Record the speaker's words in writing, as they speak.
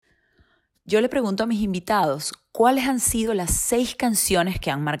Yo le pregunto a mis invitados cuáles han sido las 6 canciones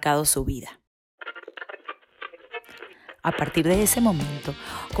que han marcado su vida. A partir de ese momento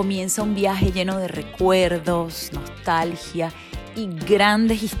comienza un viaje lleno de recuerdos, nostalgia y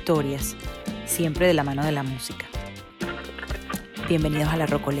grandes historias, siempre de la mano de la música. Bienvenidos a la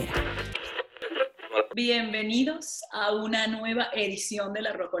Rocolera. Bienvenidos a una nueva edición de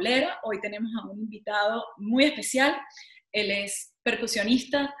la Rocolera. Hoy tenemos a un invitado muy especial. Él es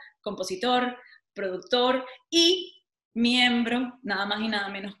percusionista, compositor, productor y miembro, nada más y nada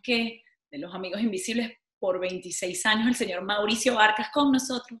menos que de Los Amigos Invisibles por 26 años, el señor Mauricio Arcas con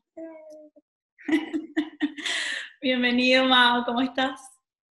nosotros. Bienvenido, Mau, ¿cómo estás?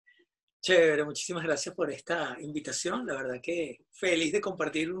 Chévere, muchísimas gracias por esta invitación. La verdad que feliz de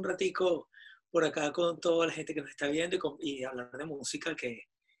compartir un ratico por acá con toda la gente que nos está viendo y hablar de música, que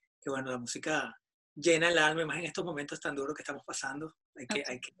bueno, la música llena el alma, más en estos momentos tan duros que estamos pasando. Hay que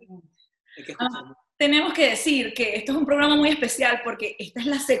escuchar. Tenemos que decir que esto es un programa muy especial porque esta es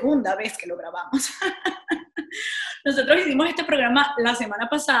la segunda vez que lo grabamos. Nosotros hicimos este programa la semana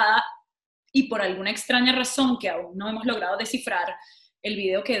pasada y por alguna extraña razón que aún no hemos logrado descifrar, el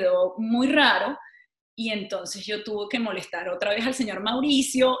video quedó muy raro y entonces yo tuve que molestar otra vez al señor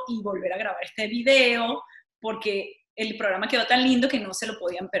Mauricio y volver a grabar este video porque el programa quedó tan lindo que no se lo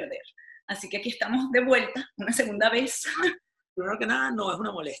podían perder. Así que aquí estamos de vuelta, una segunda vez. Primero que nada, no es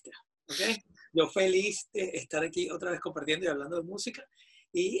una molestia, ¿ok? Yo feliz de estar aquí otra vez compartiendo y hablando de música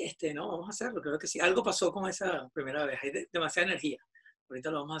y no, vamos a hacerlo, creo que sí. Algo pasó con esa primera vez, hay demasiada energía.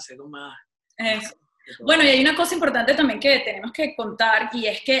 Ahorita lo vamos a hacer con más. Bueno, y hay una cosa importante también que tenemos que contar y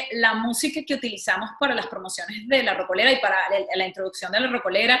es que la música que utilizamos para las promociones de la Rocolera y para la introducción de la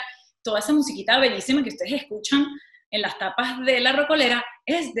Rocolera, toda esa musiquita bellísima que ustedes escuchan en las tapas de la Rocolera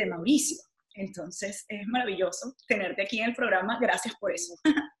es de Mauricio. Entonces es maravilloso tenerte aquí en el programa, gracias por eso.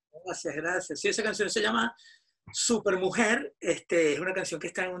 Gracias. Sí, esa canción se llama Supermujer, es una canción que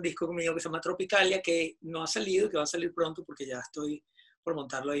está en un disco conmigo que se llama Tropicalia, que no ha salido, que va a salir pronto porque ya estoy por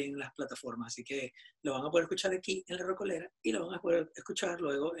montarlo ahí en las plataformas, así que lo van a poder escuchar aquí en la Rocolera y lo van a poder escuchar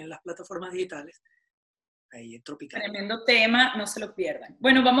luego en las plataformas digitales, ahí en Tropicalia. Tremendo tema, no se lo pierdan.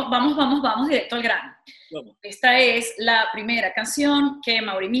 Bueno, vamos directo al grano. Vamos. Esta es la primera canción que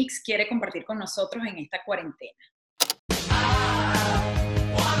Maurimix quiere compartir con nosotros en esta cuarentena.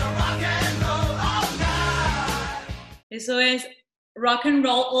 Eso es Rock and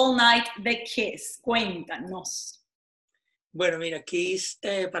Roll All Night de Kiss. Cuéntanos. Bueno, mira, Kiss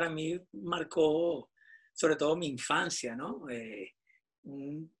para mí marcó sobre todo mi infancia, ¿no?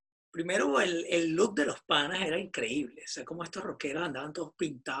 Primero el look de los panas era increíble, o sea, como estos rockeros andaban todos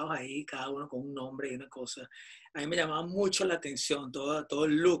pintados ahí, cada uno con un nombre y una cosa. A mí me llamaba mucho la atención todo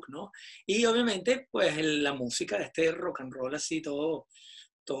el look, ¿no? Y obviamente, pues la música, rock and roll así,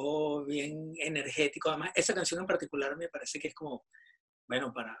 todo bien energético. Además, esa canción en particular me parece que es como,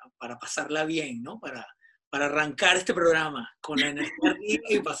 bueno, para pasarla bien, ¿no? Para arrancar este programa con la energía arriba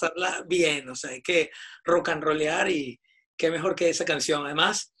y pasarla bien. O sea, hay que rock and rollear y qué mejor que esa canción.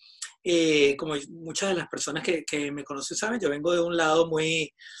 Además, como muchas de las personas que me conocen saben, yo vengo de un lado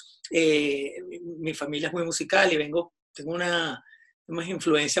muy, mi familia es muy musical y tengo una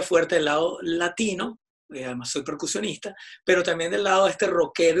influencia fuerte del lado latino. Además soy percusionista, pero también del lado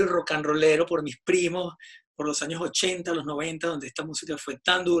rockero y rock and rollero por mis primos, por los años 80, los 90, donde esta música fue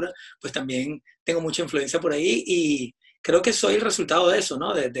tan dura, pues también tengo mucha influencia por ahí y creo que soy el resultado de eso,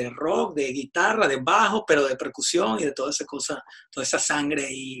 ¿no? De rock, de guitarra, de bajo, pero de percusión y de toda esa cosa, toda esa sangre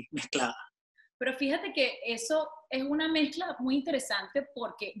ahí mezclada. Pero fíjate que eso es una mezcla muy interesante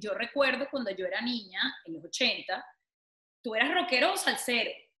porque yo recuerdo cuando yo era niña, en los 80, tú eras rockero o salsero.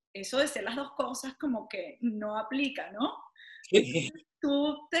 Eso de ser las dos cosas como que no aplica, ¿no? Sí.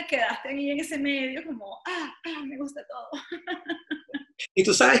 Tú te quedaste ahí en ese medio como, me gusta todo. Y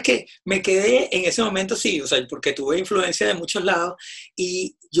tú sabes que me quedé en ese momento, sí, o sea, porque tuve influencia de muchos lados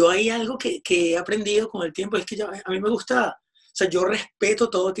y yo hay algo que he aprendido con el tiempo, es que a mí me gusta, o sea, yo respeto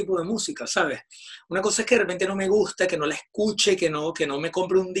todo tipo de música, ¿sabes? Una cosa es que de repente no me gusta, que no la escuche, que no me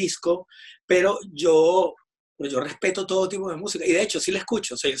compre un disco, pero yo respeto todo tipo de música y de hecho sí la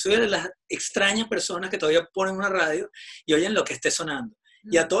escucho, o sea, yo soy de las extrañas personas que todavía ponen una radio y oyen lo que esté sonando.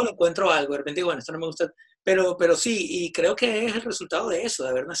 Y a todo le encuentro algo, de repente, bueno, esto no me gusta, pero sí, y creo que es el resultado de eso,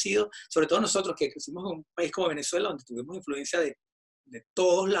 de haber nacido, sobre todo nosotros que crecimos en un país como Venezuela, donde tuvimos influencia de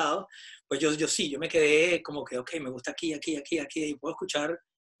todos lados, pues yo me quedé como que, ok, me gusta aquí, y puedo escuchar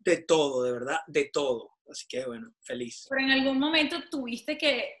de todo, de verdad, de todo. Así que, bueno, feliz. Pero en algún momento tuviste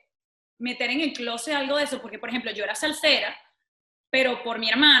que meter en el closet algo de eso, porque, por ejemplo, yo era salsera, pero por mi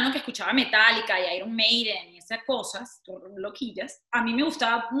hermano que escuchaba Metallica y Iron Maiden y esas cosas, loquillas, a mí me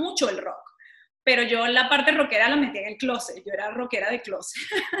gustaba mucho el rock. pero yo la parte rockera la metí en el closet, yo era rockera de closet.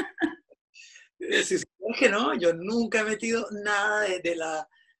 Si sabes que no, yo nunca he metido nada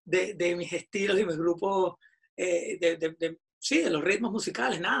de mis estilos y mis grupos, sí, de los ritmos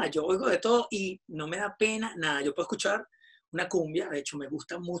musicales, nada. Yo oigo de todo y no me da pena nada. Yo puedo escuchar una cumbia, de hecho me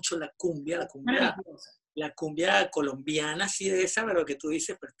gusta mucho Maravillosa. la cumbia colombiana, así de esa, pero que tú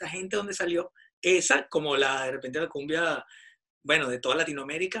dices, pero esta gente, ¿dónde salió? Esa, como de repente la cumbia, bueno, de toda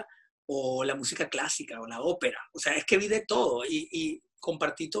Latinoamérica, o la música clásica, o la ópera. O sea, es que vi de todo y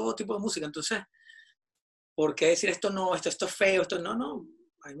compartí todo tipo de música. Entonces, ¿por qué decir esto no, esto es feo, esto no, no?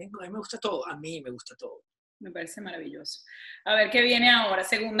 A mí me gusta todo, a mí me gusta todo. Me parece maravilloso. A ver qué viene ahora.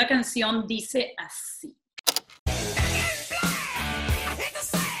 Segunda canción dice así.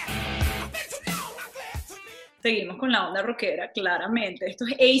 Seguimos con la onda rockera, claramente. Esto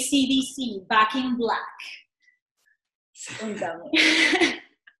es AC/DC, Back in Black. Cuéntame.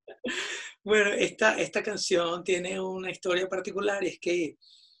 Bueno, esta canción tiene una historia particular, y es que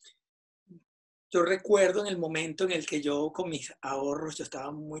yo recuerdo en el momento en el que yo con mis ahorros, yo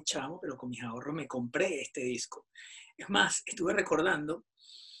estaba muy chamo, pero con mis ahorros me compré este disco. Es más, estuve recordando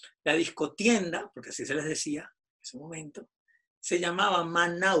la discotienda, porque así se les decía en ese momento, se llamaba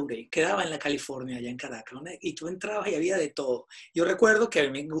Manaure, quedaba en la California, allá en Caracas, ¿no? Y tú entrabas y había de todo. Yo recuerdo que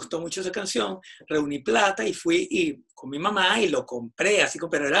a mí me gustó mucho esa canción, reuní plata y fui con mi mamá y lo compré, así como,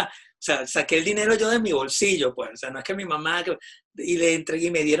 pero era, o sea, saqué el dinero yo de mi bolsillo, pues, o sea, no es que mi mamá, y le entregué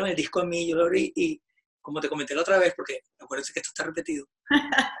y me dieron el disco a mí, yo lo abrí y, como te comenté la otra vez, porque acuérdense que esto está repetido,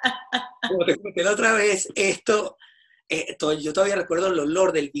 como te comenté la otra vez, yo todavía recuerdo el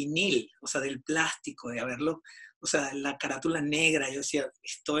olor del vinil, o sea, del plástico, de haberlo, o sea, la carátula negra. Yo decía,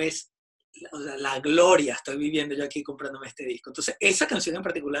 esto es, o sea, la gloria estoy viviendo yo aquí comprándome este disco. Entonces, esa canción en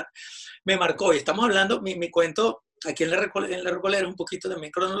particular me marcó. Y estamos hablando, mi cuento aquí en la Rocolera es un poquito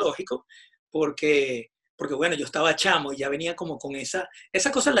también cronológico, porque bueno, yo estaba chamo y ya venía como con esa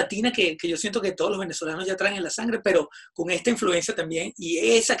cosa latina que yo siento que todos los venezolanos ya traen en la sangre, pero con esta influencia también, y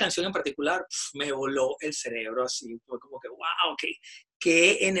esa canción en particular me voló el cerebro así, fue como que, wow,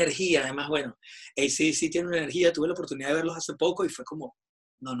 qué energía. Además, bueno, sí tiene una energía, tuve la oportunidad de verlos hace poco y fue como,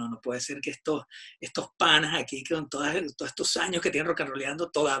 no puede ser que estos panas aquí, que con todos estos años que tienen rock and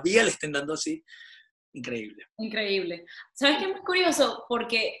rollando, todavía le estén dando así. Increíble. Increíble. ¿Sabes qué es muy curioso?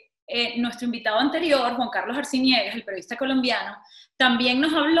 Porque nuestro invitado anterior, Juan Carlos Arciniegas, el periodista colombiano, también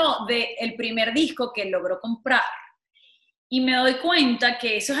nos habló del primer disco que logró comprar. Y me doy cuenta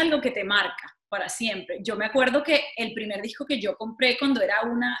que eso es algo que te marca para siempre. Yo me acuerdo que el primer disco que yo compré cuando era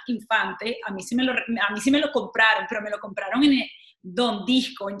una infante, a mí sí me lo compraron, pero me lo compraron en el Don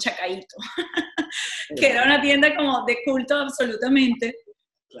Disco, en Chacaíto, que era una tienda como de culto absolutamente.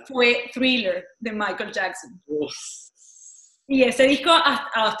 Claro. Fue Thriller de Michael Jackson. Uf. Y ese disco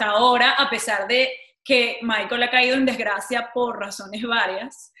hasta ahora, a pesar de que Michael ha caído en desgracia por razones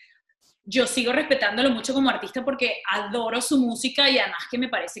varias, yo sigo respetándolo mucho como artista porque adoro su música y además que me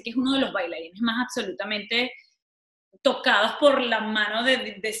parece que es uno de los bailarines más absolutamente tocados por la mano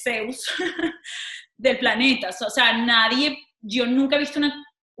de Zeus del planeta. O sea, yo nunca he visto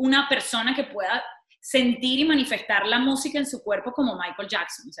una persona que pueda sentir y manifestar la música en su cuerpo como Michael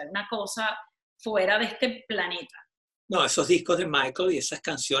Jackson. O sea, una cosa fuera de este planeta. No, esos discos de Michael y esas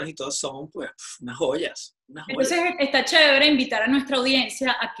canciones y todo son, pues, unas joyas. Entonces está chévere invitar a nuestra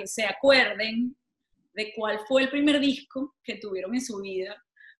audiencia a que se acuerden de cuál fue el primer disco que tuvieron en su vida.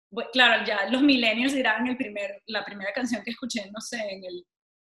 Bueno, claro, ya los millennials dirán la primera canción que escuché, no sé,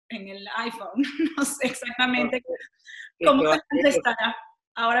 en el iPhone, no sé exactamente cómo se contestará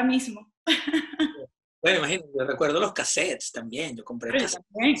ahora mismo. Bueno, imagínate, yo recuerdo los cassettes también, yo compré Pero cassettes.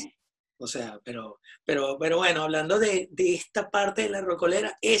 también. O sea, pero bueno, hablando de esta parte de la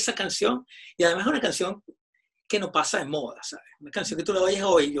rocolera, esa canción, y además es una canción que no pasa de moda, ¿sabes? Una canción que tú la oyes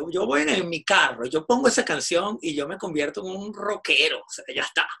hoy, yo voy en mi carro, yo pongo esa canción y yo me convierto en un rockero, o sea, ya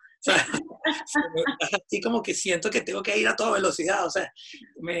está. O sea, así como que siento que tengo que ir a toda velocidad, o sea,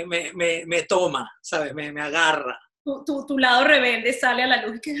 me toma, ¿sabes? Me agarra. Tu lado rebelde sale a la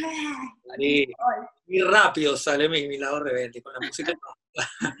luz y que... Y rápido sale mi lado rebelde, con la música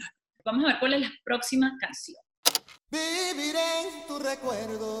no. Vamos a ver cuál es la próxima canción. Viviré en tu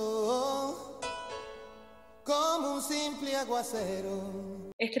recuerdo como un simple aguacero.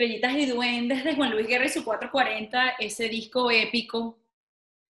 Estrellitas y Duendes de Juan Luis Guerra y su 440, ese disco épico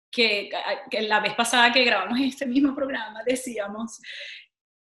que la vez pasada que grabamos en este mismo programa decíamos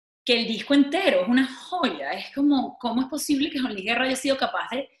que el disco entero es una joya. Es como, ¿cómo es posible que Juan Luis Guerra haya sido capaz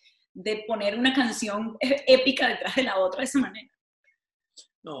de poner una canción épica detrás de la otra de esa manera?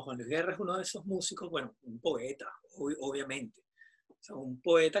 No, Juan Luis Guerra es uno de esos músicos, bueno, un poeta, obviamente, O sea, un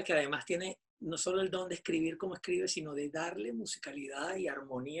poeta que además tiene no solo el don de escribir como escribe, sino de darle musicalidad y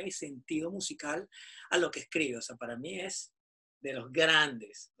armonía y sentido musical a lo que escribe. O sea, para mí es de los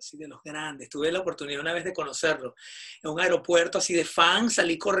grandes, así de los grandes. Tuve la oportunidad una vez de conocerlo en un aeropuerto así de fan,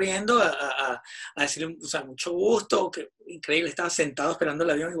 salí corriendo a decirle, o sea, mucho gusto, que increíble, estaba sentado esperando el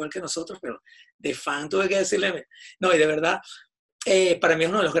avión igual que nosotros, pero de fan tuve que decirle, no, y de verdad, para mí es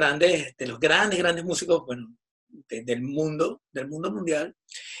uno de los grandes músicos, bueno, del mundo mundial,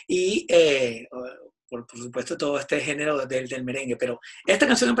 y por supuesto todo este género del merengue, pero esta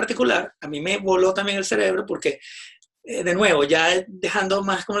canción en particular a mí me voló también el cerebro porque de nuevo, ya dejando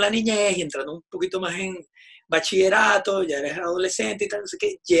más como la niñez y entrando un poquito más en bachillerato, ya eres adolescente y tal, no sé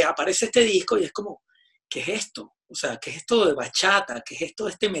qué, ya aparece este disco y es como, ¿qué es esto? O sea, ¿qué es esto de bachata? ¿Qué es esto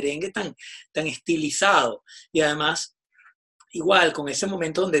de este merengue tan estilizado? Y además, igual, con ese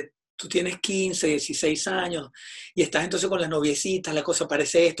momento donde tú tienes 15, 16 años y estás entonces con las noviecitas, la cosa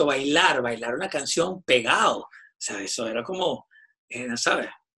parece esto, bailar una canción pegado. O sea, eso era como, ¿sabes?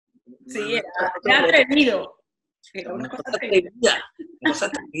 Sí, era atrevido. Era una cosa atrevida, una cosa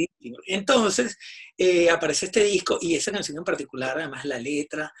atrevida. Entonces, aparece este disco y esa canción en particular, además la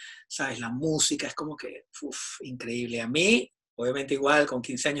letra, ¿sabes? La música, es como que, increíble. A mí, obviamente igual, con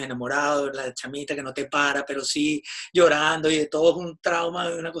 15 años enamorado, la chamita que no te para, pero sí llorando y de todo es un trauma,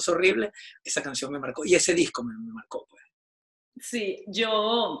 una cosa horrible, esa canción me marcó. Y ese disco me marcó, pues. Sí,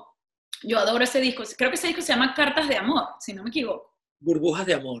 yo adoro ese disco. Creo que ese disco se llama Cartas de Amor, si no me equivoco. Burbujas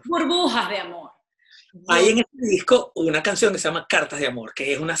de amor. Burbujas de amor. Hay en este disco una canción que se llama Cartas de Amor,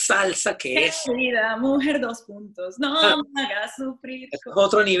 que es una salsa que es... Querida mujer, 2 puntos, no me hagas sufrir. Es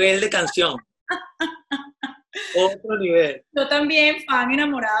otro nivel de canción. Otro nivel. Yo también, fan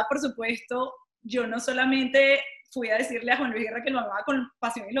enamorada, por supuesto. Yo no solamente fui a decirle a Juan Luis Guerra que lo amaba con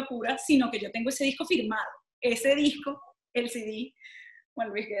pasión y locura, sino que yo tengo ese disco firmado. Ese disco, el CD, Juan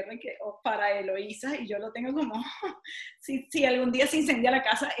Luis Guerra, que para Eloísa, y yo lo tengo como, si algún día se incendia la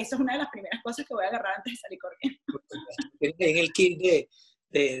casa, eso es una de las primeras cosas que voy a agarrar antes de salir corriendo. En el kit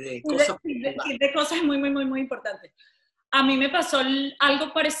de cosas. De cosas muy importantes. A mí me pasó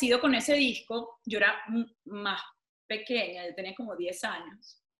algo parecido con ese disco. Yo era más pequeña, yo tenía como 10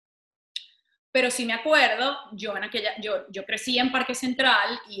 años. Pero sí me acuerdo, yo crecí en Parque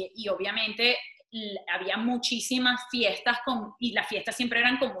Central y obviamente había muchísimas fiestas y las fiestas siempre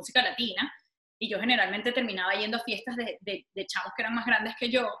eran con música latina y yo generalmente terminaba yendo a fiestas de chavos que eran más grandes que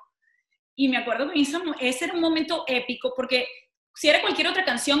yo y me acuerdo que ese era un momento épico porque si era cualquier otra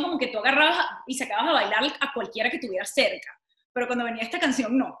canción como que tú agarrabas y sacabas a bailar a cualquiera que tuviera cerca, pero cuando venía esta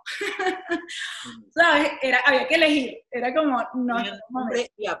canción no. ¿Sabes? Había que elegir, era como nombre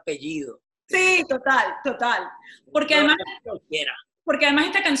y apellido. Sí, total. Porque además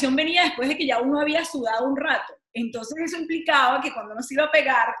esta canción venía después de que ya uno había sudado un rato. Entonces eso implicaba que cuando uno se iba a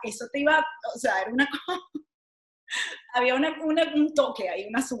pegar, eso te iba, o sea, era una cosa, había un toque ahí,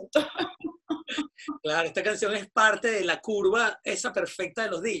 un asunto. Claro, esta canción es parte de la curva esa perfecta de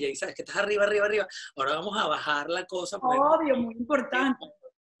los DJs, ¿sabes? Que estás arriba. Ahora vamos a bajar la cosa. Obvio, muy importante.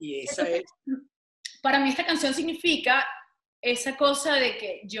 Y esa es... Para mí esta canción significa esa cosa de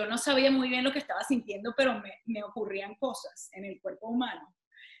que yo no sabía muy bien lo que estaba sintiendo, pero me ocurrían cosas en el cuerpo humano.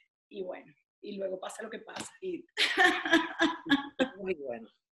 Y bueno, y luego pasa lo que pasa. Muy bueno.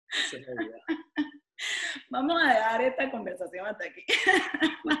 Esa es la idea. Vamos a dejar esta conversación hasta aquí.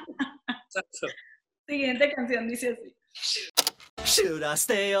 Exacto. Siguiente canción dice así. Should I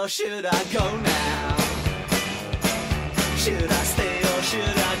stay or should I go now? Should I stay or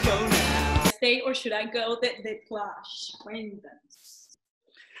should I go now? Stay or should I go de Clash. Cuéntanos.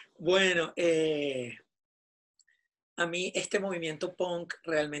 Bueno, a mí este movimiento punk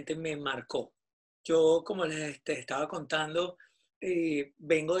realmente me marcó. Yo, como les estaba contando,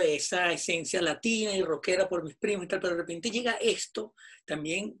 vengo de esa esencia latina y rockera por mis primos y tal, pero de repente llega esto,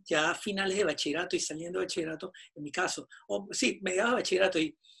 también ya a finales de bachillerato y saliendo de bachillerato, en mi caso, mediados de bachillerato,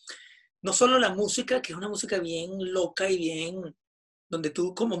 y no solo la música, que es una música bien loca y bien, donde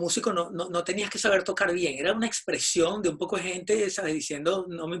tú como músico no tenías que saber tocar bien, era una expresión de un poco de gente, ¿sabes? Diciendo,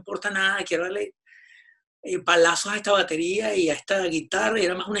 no me importa nada, quiero darle palazos a esta batería y a esta guitarra, y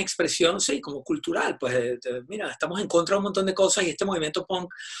era más una expresión, sí, como cultural, pues mira, estamos en contra de un montón de cosas y este movimiento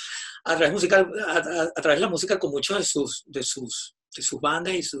punk a través de la música con muchos de sus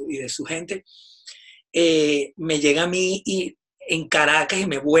bandas y de su gente, me llega a mí y en Caracas y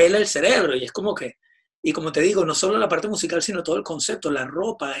me vuela el cerebro y es como que, y como te digo, no solo la parte musical, sino todo el concepto, la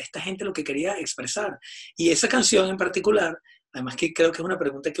ropa, esta gente lo que quería expresar. Y esa canción en particular, además que creo que es una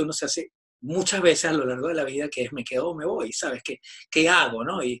pregunta que uno se hace muchas veces a lo largo de la vida, que es me quedo o me voy, ¿sabes? ¿Qué hago,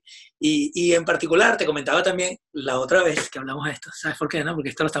 no? Y en particular, te comentaba también la otra vez que hablamos de esto, ¿sabes por qué, no? Porque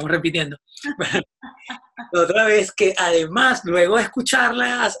esto lo estamos repitiendo. La otra vez que además, luego de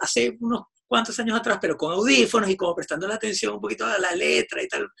escucharla hace unos cuantos años atrás, pero con audífonos y como prestando la atención un poquito a la letra y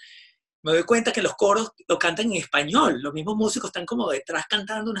tal, me doy cuenta que los coros lo cantan en español. Los mismos músicos están como detrás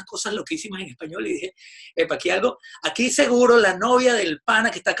cantando unas cosas loquísimas en español. Y dije, epa, aquí seguro la novia del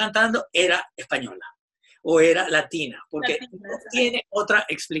pana que está cantando era española o era latina, porque no tiene otra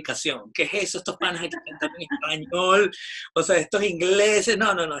explicación. ¿Qué es eso? Estos panas que cantan en español, o sea, estos ingleses,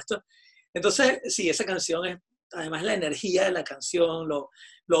 no, esto. Entonces, sí, esa canción es, además la energía de la canción, lo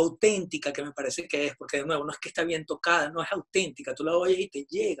auténtica que me parece que es, porque de nuevo, no es que está bien tocada, no es auténtica, tú la oyes y te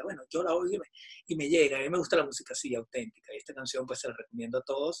llega, bueno, yo la oigo y me llega, a mí me gusta la música así, auténtica, y esta canción pues se la recomiendo a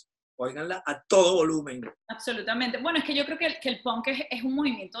todos, óiganla a todo volumen. Absolutamente, bueno, es que yo creo que el punk es un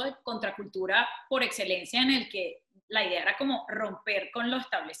movimiento de contracultura por excelencia en el que la idea era como romper con lo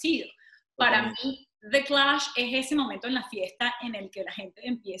establecido. Para mí, The Clash es ese momento en la fiesta en el que la gente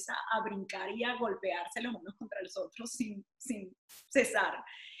empieza a brincar y a golpearse los unos contra los otros sin cesar.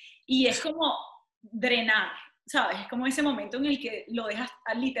 Y es como drenar, ¿sabes? Es como ese momento en el que lo dejas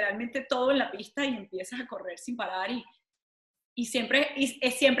literalmente todo en la pista y empiezas a correr sin parar y siempre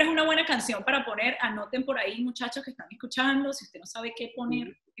es una buena canción para poner. Anoten por ahí, muchachos que están escuchando, si usted no sabe qué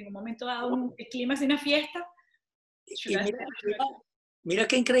poner en un momento dado, el clima es de una fiesta. Y mira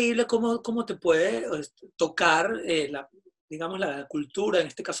qué increíble cómo te puede tocar digamos, la cultura, en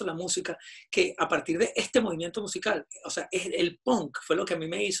este caso la música, que a partir de este movimiento musical, o sea, el punk fue lo que a mí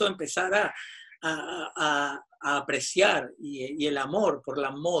me hizo empezar a apreciar y el amor por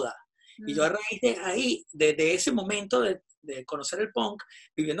la moda. Y yo a raíz de ahí, de ese momento de conocer el punk,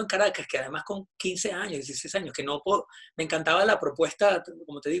 viviendo en Caracas, que además con 15 años, 16 años, que me encantaba la propuesta,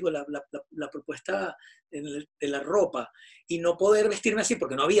 como te digo, la propuesta de la ropa, y no poder vestirme así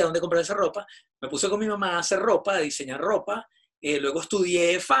porque no había dónde comprar esa ropa, me puse con mi mamá a hacer ropa, a diseñar ropa, luego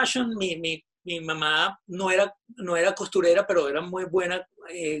estudié fashion, mi mamá no era costurera, pero era muy buena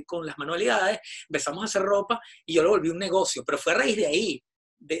con las manualidades, empezamos a hacer ropa y yo lo volví un negocio, pero fue a raíz de ahí,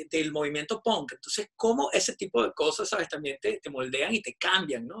 del movimiento punk. Entonces, cómo ese tipo de cosas, ¿sabes? También te moldean y te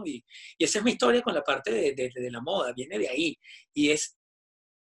cambian, ¿no? Y esa es mi historia con la parte de la moda, viene de ahí. Y es,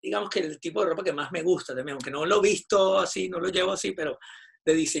 digamos que el tipo de ropa que más me gusta también, aunque no lo he visto así, no lo llevo así, pero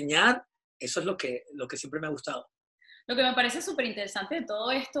de diseñar, eso es lo que siempre me ha gustado. Lo que me parece súper interesante de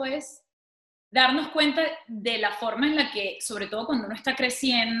todo esto es darnos cuenta de la forma en la que, sobre todo cuando uno está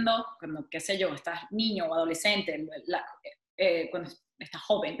creciendo, cuando, qué sé yo, estás niño o adolescente, cuando estás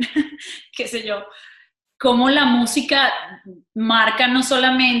joven, qué sé yo, cómo la música marca no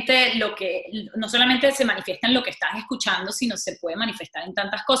solamente se manifiesta en lo que estás escuchando, sino se puede manifestar en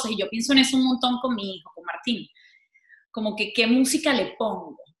tantas cosas. Y yo pienso en eso un montón con mi hijo, con Martín. Como que, ¿qué música le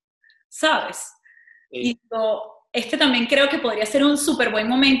pongo? ¿Sabes? Sí. Y este también creo que podría ser un súper buen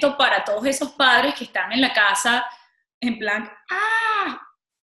momento para todos esos padres que están en la casa en plan,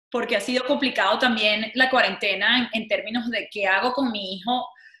 porque ha sido complicado también la cuarentena en términos de qué hago con mi hijo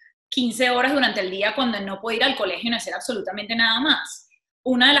 15 horas durante el día cuando no puedo ir al colegio y no hacer absolutamente nada más.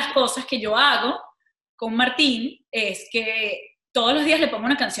 Una de las cosas que yo hago con Martín es que todos los días le pongo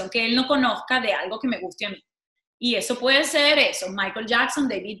una canción que él no conozca de algo que me guste a mí. Y eso puede ser Michael Jackson,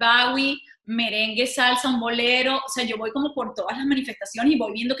 David Bowie, merengue, salsa, un bolero. O sea, yo voy como por todas las manifestaciones y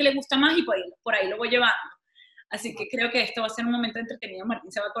voy viendo qué le gusta más y por ahí lo voy llevando. Así que creo que esto va a ser un momento entretenido.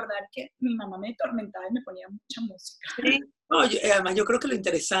 Martín se va a acordar que mi mamá me atormentaba y me ponía mucha música. Sí. No, además yo creo que lo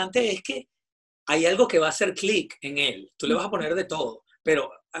interesante es que hay algo que va a hacer clic en él. Tú le vas a poner de todo, pero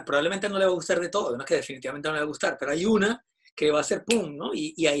probablemente no le va a gustar de todo, no es que definitivamente no le va a gustar, pero hay una que va a ser pum, ¿no?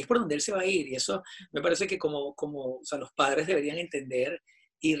 Y ahí es por donde él se va a ir. Y eso me parece que como o sea, los padres deberían entender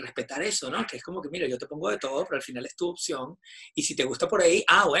y respetar eso, ¿no? Que es como que, mira, yo te pongo de todo, pero al final es tu opción. Y si te gusta por ahí,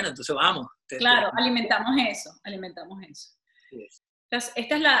 bueno, entonces vamos. Claro, alimentamos eso. Yes. Entonces,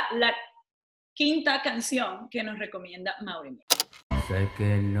 esta es la quinta canción que nos recomienda Maurimix. Sé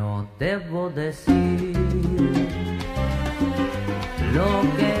que no debo decir lo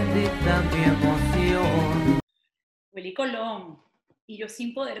que dicta mi emoción. Willy Colón, y yo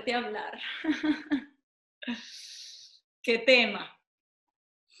sin poderte hablar. ¿Qué tema?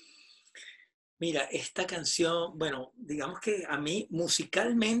 Mira, esta canción, bueno, digamos que a mí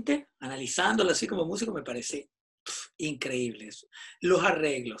musicalmente, analizándola así como músico, me parece increíble eso. Los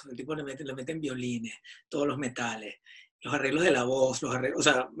arreglos, el tipo le meten violines, todos los metales, los arreglos de la voz, o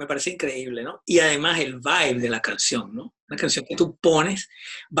sea, me parece increíble, ¿no? Y además el vibe de la canción, ¿no? Una canción que tú pones,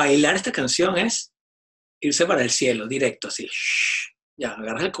 bailar esta canción es irse para el cielo, directo, así. Ya,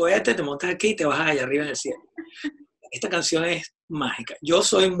 agarras el cohete, te montas aquí y te vas allá arriba en el cielo. Esta canción es mágica. Yo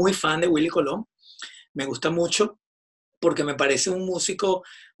soy muy fan de Willy Colón, me gusta mucho porque me parece un músico,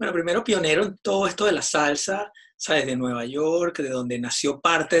 bueno, primero pionero en todo esto de la salsa, ¿sabes? De Nueva York, de donde nació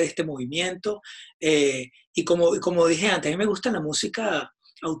parte de este movimiento. Y como dije antes, a mí me gusta la música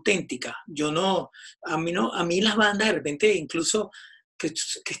auténtica. Yo no, a mí las bandas de repente incluso que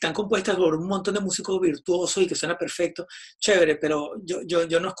están compuestas por un montón de músicos virtuosos y que suena perfecto, chévere, pero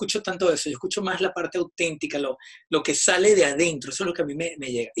yo no escucho tanto eso, yo escucho más la parte auténtica, lo que sale de adentro, eso es lo que a mí me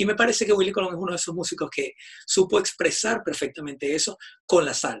llega. Y me parece que Willy Colón es uno de esos músicos que supo expresar perfectamente eso con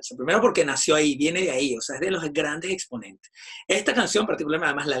la salsa. Primero porque nació ahí, viene de ahí, o sea, es de los grandes exponentes. Esta canción,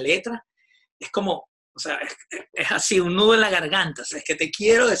 particularmente, además la letra, es como, o sea, es así, un nudo en la garganta, o sea, es que te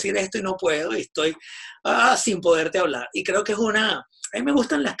quiero decir esto y no puedo, y estoy sin poderte hablar. Y creo que a mí me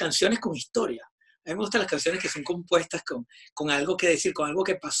gustan las canciones con historia. A mí me gustan las canciones que son compuestas con algo que decir, con algo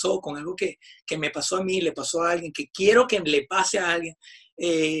que pasó, con algo que me pasó a mí, le pasó a alguien, que quiero que le pase a alguien.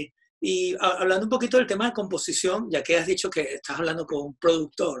 Y hablando un poquito del tema de composición, ya que has dicho que estás hablando con un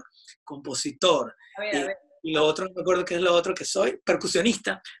productor, compositor, A ver, a y, ver. y lo otro, no me acuerdo qué es lo otro que soy,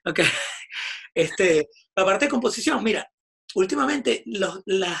 percusionista. Okay. La parte de composición, mira, últimamente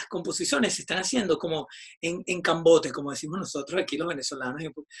las composiciones se están haciendo como en cambote, como decimos nosotros aquí los venezolanos.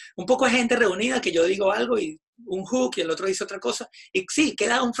 Un poco de gente reunida que yo digo algo y un hook y el otro dice otra cosa. Y sí,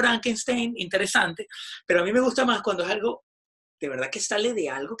 queda un Frankenstein interesante, pero a mí me gusta más cuando es algo de verdad que sale de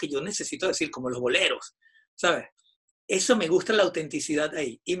algo que yo necesito decir, como los boleros, ¿sabes? Eso me gusta la autenticidad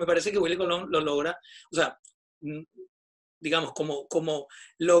ahí. Y me parece que Willy Colón lo logra, o sea, digamos, como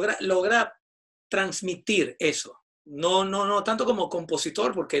logra transmitir eso. No tanto como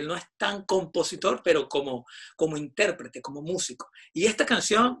compositor, porque él no es tan compositor, pero como intérprete, como músico. Y esta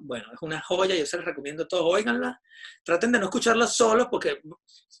canción, bueno, es una joya, yo se la recomiendo a todos, óiganla, traten de no escucharla solos, porque,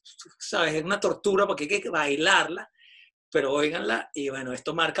 ¿sabes? Es una tortura, porque hay que bailarla, pero óiganla, y bueno,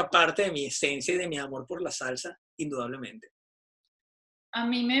 esto marca parte de mi esencia y de mi amor por la salsa, indudablemente. A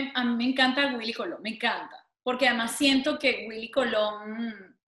mí me encanta Willy Colón, me encanta, porque además siento que Willy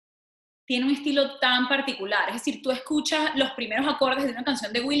Colón tiene un estilo tan particular, es decir, tú escuchas los primeros acordes de una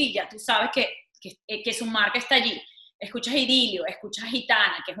canción de Willy y ya tú sabes que su marca está allí. Escuchas Idilio, escuchas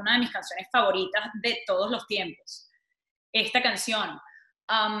Gitana, que es una de mis canciones favoritas de todos los tiempos. Esta canción,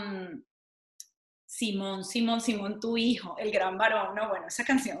 um, Simón, Simón, Simón, tu hijo, el gran varón, no, bueno, esa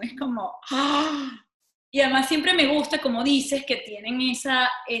canción es como, ¡ah! Y además siempre me gusta, como dices, que tienen esa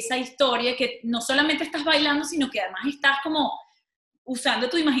historia que no solamente estás bailando, sino que además estás como usando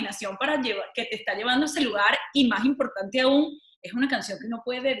tu imaginación para llevar, que te está llevando a ese lugar, y más importante aún, es una canción que uno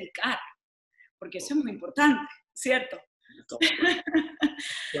puede dedicar, porque eso es muy importante, ¿cierto?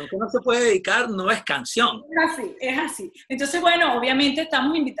 Y aunque no se puede dedicar, no es canción. Es así, es así. Entonces, bueno, obviamente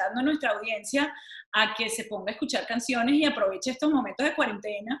estamos invitando a nuestra audiencia a que se ponga a escuchar canciones y aproveche estos momentos de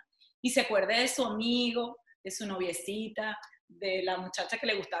cuarentena y se acuerde de su amigo, de su noviecita, de la muchacha que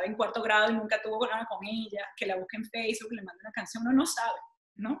le gustaba en cuarto grado y nunca tuvo nada con ella, que la busque en Facebook, le mande una canción, uno no sabe,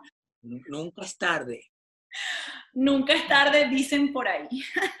 ¿no? Nunca es tarde. Nunca es tarde, dicen por ahí.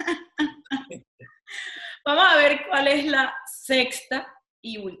 Vamos a ver cuál es la sexta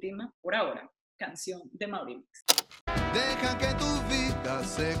y última, por ahora, canción de Maurimix. Deja que tu vida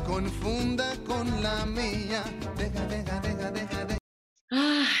se confunda con la mía. Deja.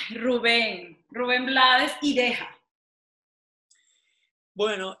 Ay, Rubén Blades y Deja.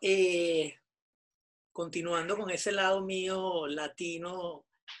 Bueno, continuando con ese lado mío latino,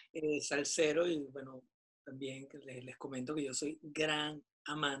 salsero, y bueno, también les comento que yo soy gran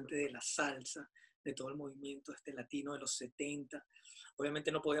amante de la salsa, de todo el movimiento latino de los 70.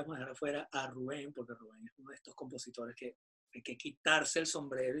 Obviamente no podíamos dejar afuera a Rubén, porque Rubén es uno de estos compositores que hay que quitarse el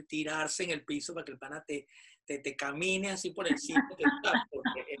sombrero y tirarse en el piso para que el pana te camine así por encima,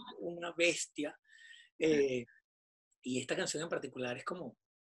 porque es una bestia. Y esta canción en particular es como,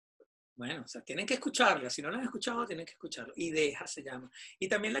 bueno, o sea, tienen que escucharla. Si no la han escuchado, tienen que escucharlo. Y Deja se llama. Y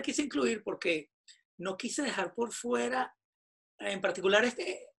también la quise incluir porque no quise dejar por fuera, en particular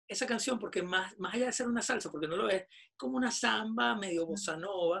esa canción, porque más allá de ser una salsa, porque no lo es, como una samba medio bossa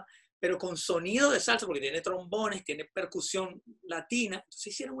nova, pero con sonido de salsa, porque tiene trombones, tiene percusión latina. Entonces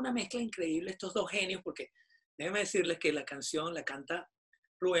hicieron una mezcla increíble estos dos genios, porque déjenme decirles que la canción la canta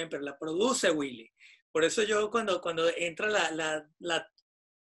Rubén, pero la produce Willy. Por eso yo cuando entra la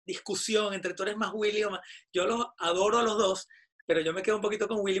discusión entre tú eres más Willy o más, yo los adoro a los dos, pero yo me quedo un poquito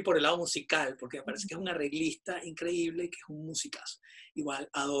con Willy por el lado musical, porque me parece que es un arreglista increíble y que es un musicazo. Igual,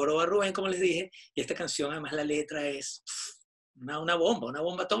 adoro a Rubén, como les dije, y esta canción, además la letra es una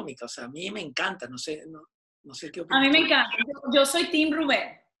bomba atómica, o sea, a mí me encanta, no sé, No sé qué A opinas mí me tú. encanta. Yo soy Team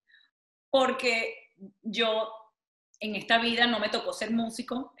Rubén, porque yo en esta vida no me tocó ser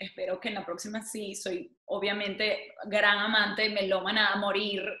músico. Espero que en la próxima sí. Soy obviamente gran amante, melómana a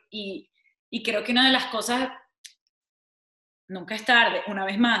morir. Y creo que una de las cosas, nunca es tarde, una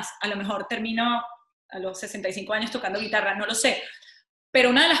vez más, a lo mejor termino a los 65 años tocando guitarra, no lo sé. Pero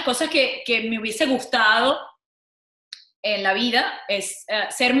una de las cosas que me hubiese gustado en la vida es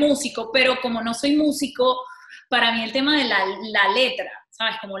ser músico, pero como no soy músico, para mí el tema de la letra,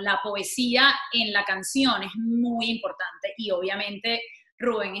 ¿sabes? Como la poesía en la canción es muy importante y obviamente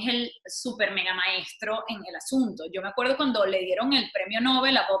Rubén es el super mega maestro en el asunto. Yo me acuerdo cuando le dieron el premio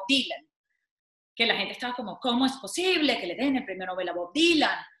Nobel a Bob Dylan, que la gente estaba como, ¿cómo es posible que le den el premio Nobel a Bob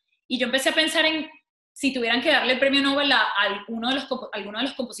Dylan? Y yo empecé a pensar en si tuvieran que darle el premio Nobel a alguno de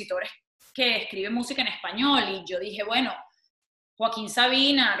los compositores que escribe música en español, y yo dije, bueno, Joaquín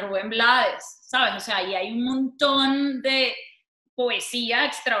Sabina, Rubén Blades, ¿sabes? O sea, ahí hay un montón de poesía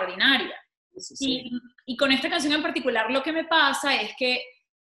extraordinaria. Sí, sí. Y con esta canción en particular lo que me pasa es que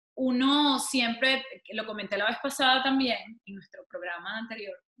uno siempre, que lo comenté la vez pasada también, en nuestro programa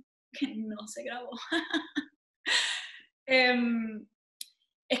anterior, que no se grabó,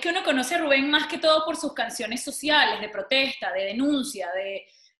 es que uno conoce a Rubén más que todo por sus canciones sociales, de protesta, de denuncia, de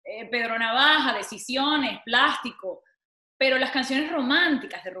Pedro Navaja, Decisiones, Plástico, pero las canciones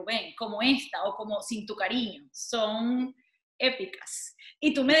románticas de Rubén, como esta o como Sin tu cariño, son épicas.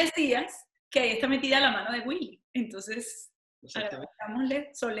 Y tú me decías que ahí está metida la mano de Willy, entonces Exactamente.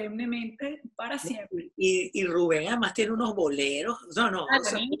 agradezcámosle solemnemente para siempre. Y Rubén además tiene unos boleros, no, Ah, o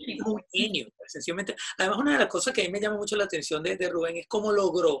sea, es buenísimo, un buenísimo. genio, pues, sencillamente. Además, una de las cosas que a mí me llama mucho la atención de Rubén es cómo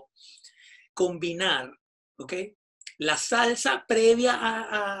logró combinar, ¿ok? La salsa previa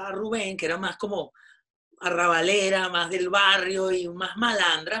a Rubén, que era más como arrabalera, más del barrio y más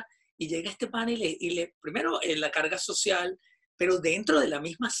malandra, y llega este pan primero la carga social, pero dentro de la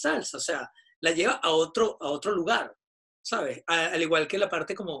misma salsa, o sea, la lleva a otro lugar, ¿sabes? Al igual que la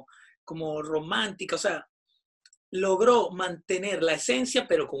parte como romántica, o sea, logró mantener la esencia,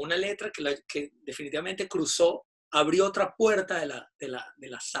 pero con una letra que definitivamente cruzó, abrió otra puerta de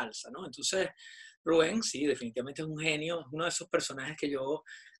la salsa, ¿no? Entonces, Rubén, sí, definitivamente es un genio, es uno de esos personajes que yo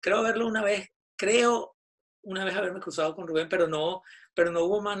creo una vez haberme cruzado con Rubén, pero no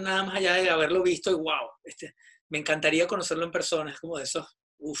hubo nada más allá de haberlo visto y wow, me encantaría conocerlo en persona, es como de esos,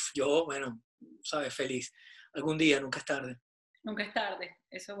 yo, bueno, sabes, feliz, algún día, nunca es tarde. Nunca es tarde,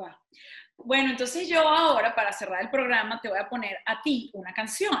 eso va. Bueno, entonces yo ahora, para cerrar el programa, te voy a poner a ti una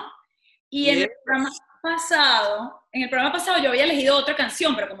canción. Y Yes. en el programa pasado yo había elegido otra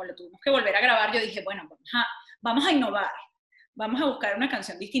canción, pero como lo tuvimos que volver a grabar, yo dije, bueno, vamos a innovar, vamos a buscar una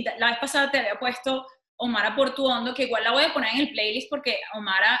canción distinta. La vez pasada te había puesto Omara Portuondo, que igual la voy a poner en el playlist porque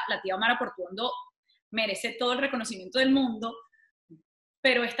la tía Omara Portuondo merece todo el reconocimiento del mundo,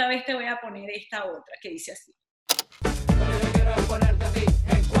 pero esta vez te voy a poner esta otra, que dice así. Yo quiero ponerte a ti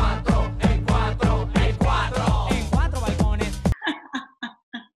en cuatro balcones.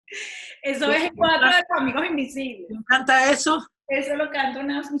 Eso es en 4 de los Amigos Invisibles. ¿Me encanta eso? Eso lo canta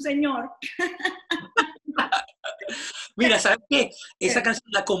un señor. Mira, ¿sabes qué? Esa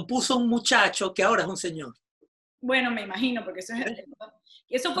canción la compuso un muchacho que ahora es un señor. Bueno, me imagino, porque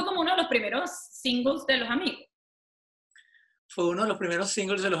eso fue como uno de los primeros singles de Los Amigos. Fue uno de los primeros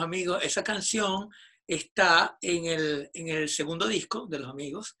singles de Los Amigos. Esa canción está en el segundo disco de Los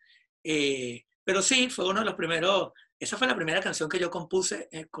Amigos. Pero sí, fue uno de los primeros. Esa fue la primera canción que yo compuse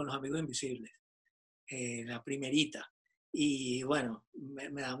con Los Amigos Invisibles. La primerita. Y bueno,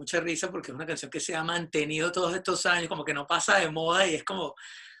 me da mucha risa porque es una canción que se ha mantenido todos estos años, como que no pasa de moda y es como,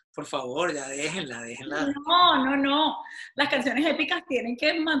 por favor, ya déjenla. No. Las canciones épicas tienen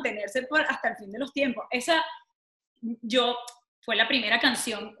que mantenerse hasta el fin de los tiempos. Fue la primera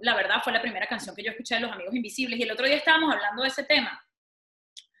canción, la verdad, fue la primera canción que yo escuché de Los Amigos Invisibles. Y el otro día estábamos hablando de ese tema.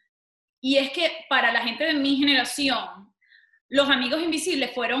 Y es que para la gente de mi generación, Los Amigos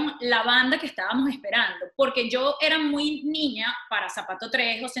Invisibles fueron la banda que estábamos esperando, porque yo era muy niña para Zapato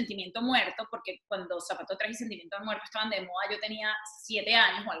 3 o Sentimiento Muerto, porque cuando Zapato 3 y Sentimiento Muerto estaban de moda yo tenía 7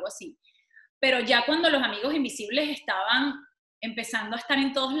 años o algo así. Pero ya cuando Los Amigos Invisibles estaban empezando a estar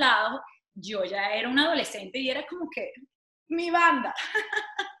en todos lados, yo ya era una adolescente y era como que mi banda.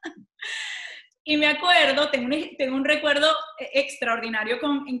 Y me acuerdo, tengo un recuerdo extraordinario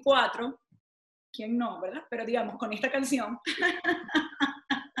en 4, ¿quién no, verdad? Pero digamos, con esta canción.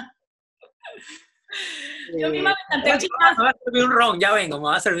 Yo misma me canté el chinazo. Me voy a servir un ron, ya vengo, me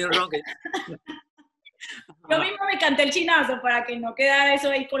voy a servir un ron. Yo misma me canté el chinazo para que no quedara eso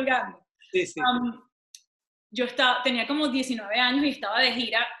ahí colgando. Sí. Yo tenía como 19 años y estaba de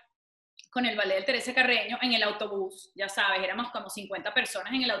gira con el ballet del Teresa Carreño en el autobús, ya sabes, éramos como 50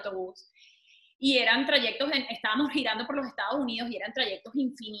 personas en el autobús, y eran trayectos, estábamos girando por los Estados Unidos, y eran trayectos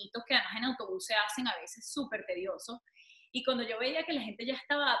infinitos que además en autobús se hacen a veces súper tediosos, y cuando yo veía que la gente ya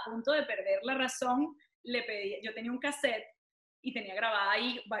estaba a punto de perder la razón, le pedí, yo tenía un cassette, y tenía grabada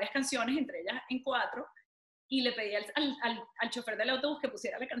ahí varias canciones, entre ellas en 4, y le pedí al chofer del autobús que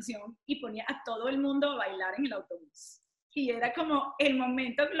pusiera la canción, y ponía a todo el mundo a bailar en el autobús. Y era como el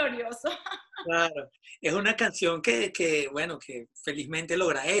momento glorioso. Claro, es una canción bueno, que felizmente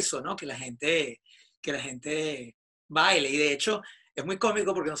logra eso, ¿no? Que la gente baile. Y de hecho, es muy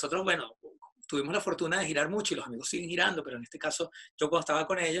cómico porque nosotros, bueno, tuvimos la fortuna de girar mucho y los amigos siguen girando, pero en este caso, yo cuando estaba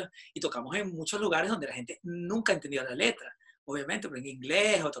con ellos, y tocamos en muchos lugares donde la gente nunca entendió la letra, obviamente, pero en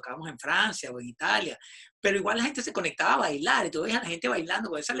inglés, o tocábamos en Francia o en Italia, pero igual la gente se conectaba a bailar, y tú veías a la gente bailando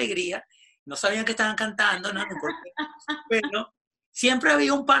con esa alegría. No sabían que estaban cantando, no importa. Pero siempre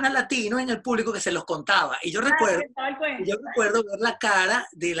había un pana latino en el público que se los contaba. Y yo recuerdo ver la cara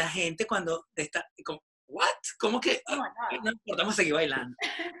de la gente cuando está, como, ¿what? ¿Cómo que? No importa, vamos a seguir bailando.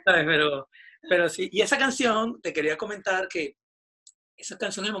 ¿Sabes? Pero sí. Y esa canción, te quería comentar que esa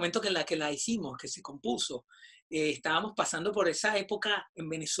canción, en el momento que la hicimos, que se compuso, estábamos pasando por esa época en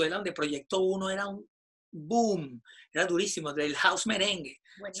Venezuela donde Proyecto 1 era un boom, era durísimo, del house merengue,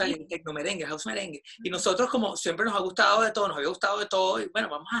 o sea, el tecno merengue, el house merengue. Y nosotros, como siempre nos ha gustado de todo, nos había gustado de todo, y bueno,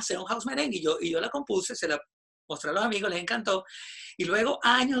 vamos a hacer un house merengue. Y yo la compuse, se la mostré a los amigos, les encantó. Y luego,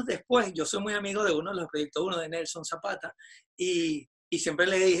 años después, yo soy muy amigo de uno de los Proyectos 1 de Nelson Zapata, y siempre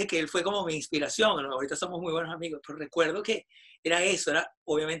le dije que él fue como mi inspiración, ¿no? Ahorita somos muy buenos amigos, pero recuerdo que era eso, era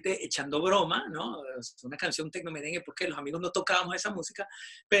obviamente echando broma, ¿no? Es una canción tecno merengue porque los amigos no tocábamos esa música,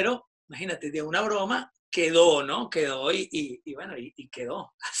 pero imagínate, de una broma quedó, ¿no? Quedó y bueno, y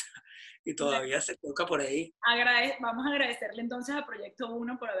quedó. Y todavía se toca por ahí. Vamos a agradecerle entonces a Proyecto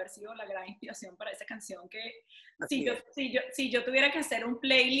 1 por haber sido la gran inspiración para esa canción, que si yo tuviera que hacer un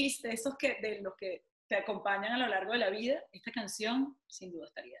playlist de esos de los que te acompañan a lo largo de la vida, esta canción sin duda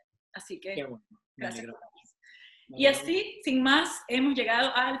estaría. Así que bueno, gracias por eso. Y así, sin más, hemos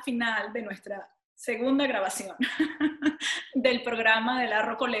llegado al final de nuestra segunda grabación del programa de La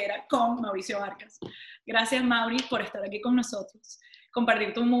Rocolera con Mauricio Arcas. Gracias, Mauri, por estar aquí con nosotros,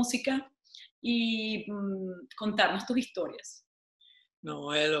 compartir tu música y contarnos tus historias.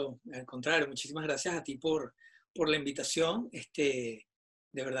 No, al contrario, muchísimas gracias a ti por la invitación.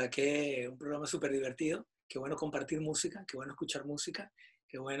 De verdad que un programa súper divertido. Qué bueno compartir música, qué bueno escuchar música,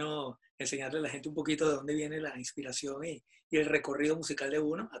 qué bueno enseñarle a la gente un poquito de dónde viene la inspiración y el recorrido musical de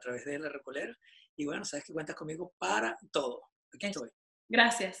uno a través de La Rocolera. Y bueno, sabes que cuentas conmigo para todo. Aquí estoy.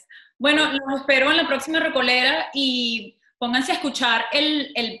 Gracias. Bueno, los espero en la próxima Rocolera y pónganse a escuchar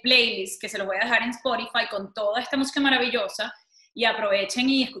el playlist que se los voy a dejar en Spotify con toda esta música maravillosa, y aprovechen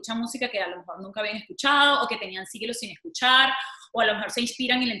y escuchan música que a lo mejor nunca habían escuchado o que tenían siglos sin escuchar, o a lo mejor se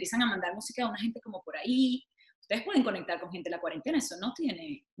inspiran y le empiezan a mandar música a una gente como por ahí. Ustedes pueden conectar con gente en la cuarentena, eso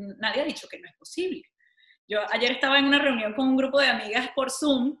nadie ha dicho que no es posible. Yo ayer estaba en una reunión con un grupo de amigas por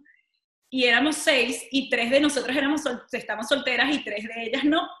Zoom, y éramos 6, y 3 de nosotras estábamos solteras y 3 de ellas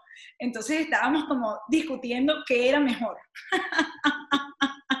no. Entonces estábamos como discutiendo qué era mejor.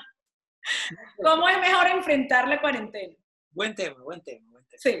 ¿Cómo es mejor enfrentar la cuarentena? Buen tema.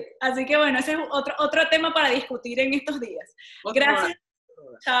 Sí, así que bueno, ese es otro tema para discutir en estos días. Gracias.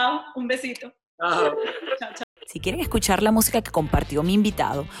 Chao, un besito. Chao. Chao. Si quieren escuchar la música que compartió mi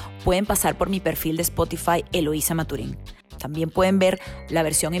invitado, pueden pasar por mi perfil de Spotify, Eloísa Maturín. También pueden ver la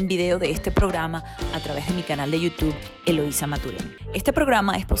versión en video de este programa a través de mi canal de YouTube, Eloísa Maturín. Este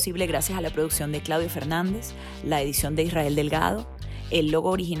programa es posible gracias a la producción de Claudio Fernández, la edición de Israel Delgado, el logo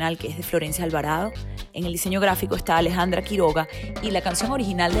original que es de Florencia Alvarado, en el diseño gráfico está Alejandra Quiroga y la canción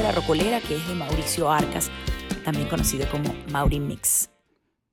original de La Rocolera que es de Mauricio Arcas, también conocido como Maurimix.